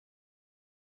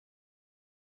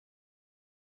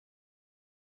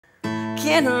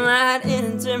candlelight in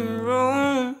a dim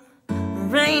room,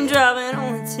 rain dropping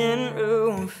on a tin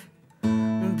roof,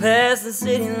 past the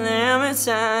city limit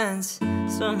signs.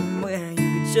 Somewhere you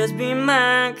could just be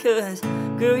mine, 'cause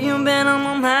girl, you've been on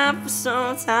my mind for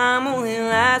some time. Only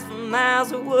lights for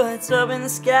miles of what's up in the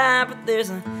sky, but there's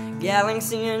a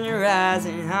galaxy in your eyes,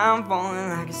 and I'm falling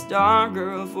like a star,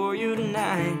 girl, for you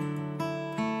tonight.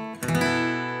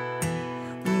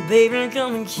 Baby,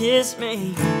 come and kiss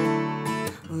me,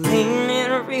 lean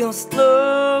in real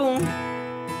slow.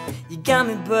 You got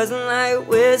me buzzing like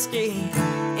whiskey,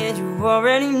 and you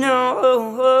already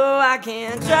know I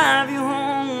can't drive you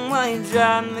home while you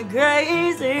drive me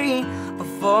crazy. I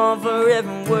fall for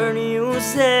every word you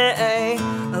say.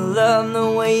 I love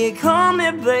the way you call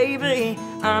me baby.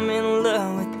 I'm in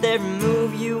love with every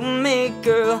move you make,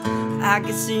 girl. I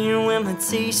can see you in my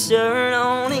t-shirt,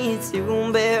 only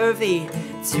two bare feet,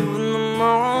 2 in the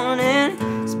morning,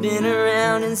 spin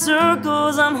around in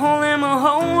circles. I'm holding my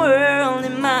whole world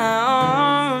in my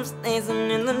arms,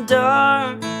 dancing in the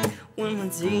dark with my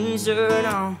t-shirt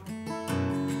on.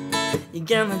 You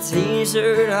got my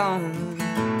t-shirt on.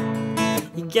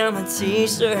 You got my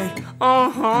t-shirt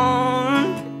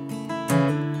on.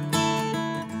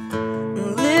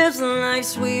 Lips like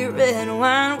sweet red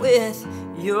wine with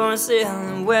your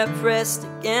silhouette pressed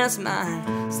against mine,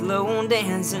 slow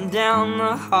dancing down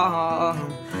the hall.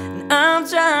 And I'm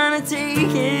trying to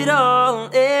take it all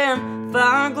in,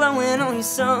 fire glowing on your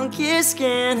sun-kissed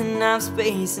skin. And I'm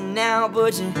spacing out,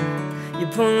 but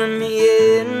you're pulling me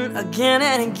in again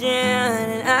and again,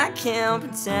 and I can't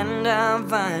pretend I'm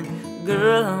fine,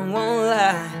 girl, I won't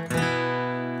lie.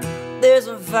 There's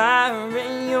a fire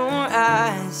in your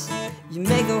eyes, you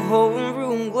make the whole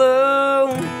room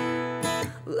glow,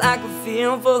 like a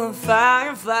field full of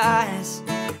fireflies.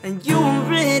 And you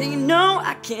already know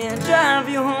I can't drive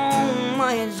you home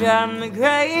while you drive me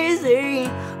crazy.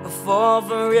 I fall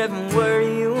for every word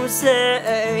you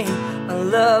say. I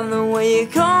love the way you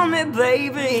call me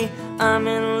baby. I'm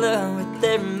in love with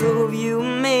every move you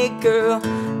make, girl.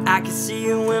 I can see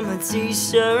you in my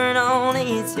t-shirt,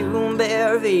 only 2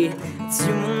 bare feet,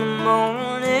 2 in the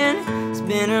morning,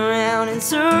 spin around in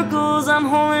circles. I'm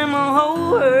holding my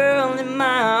whole world in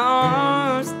my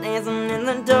arms, dancing in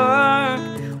the dark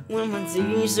with my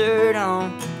t-shirt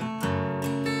on.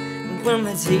 With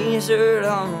my t-shirt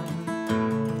on.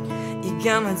 You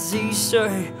got my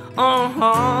t-shirt on.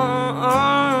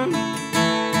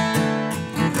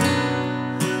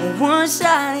 One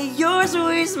shot of your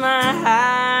sweet smile,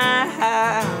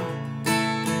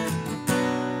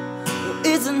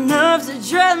 it's enough to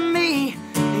drive me,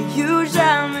 you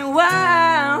drive me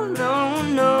wild. No,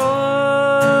 no,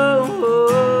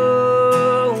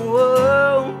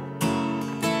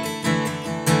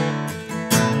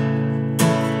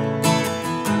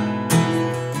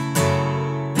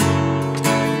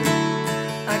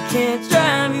 I can't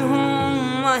drive you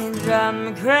home while you drive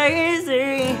me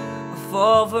crazy. I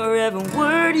fall for every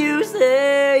word you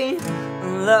say. I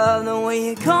love the way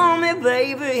you call me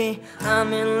baby.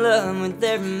 I'm in love with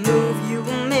every move you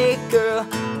make, girl.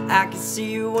 I can see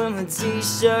you in my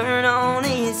t-shirt,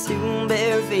 only 2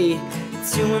 bare feet,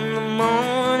 2 in the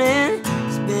morning,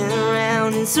 spin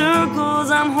around in circles.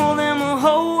 I'm holding my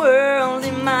whole world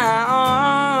in my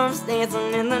arms,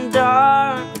 dancing in the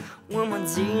dark with my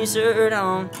t-shirt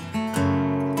on.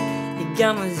 You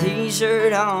got my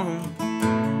t-shirt on.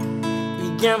 You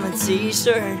got my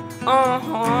t-shirt on.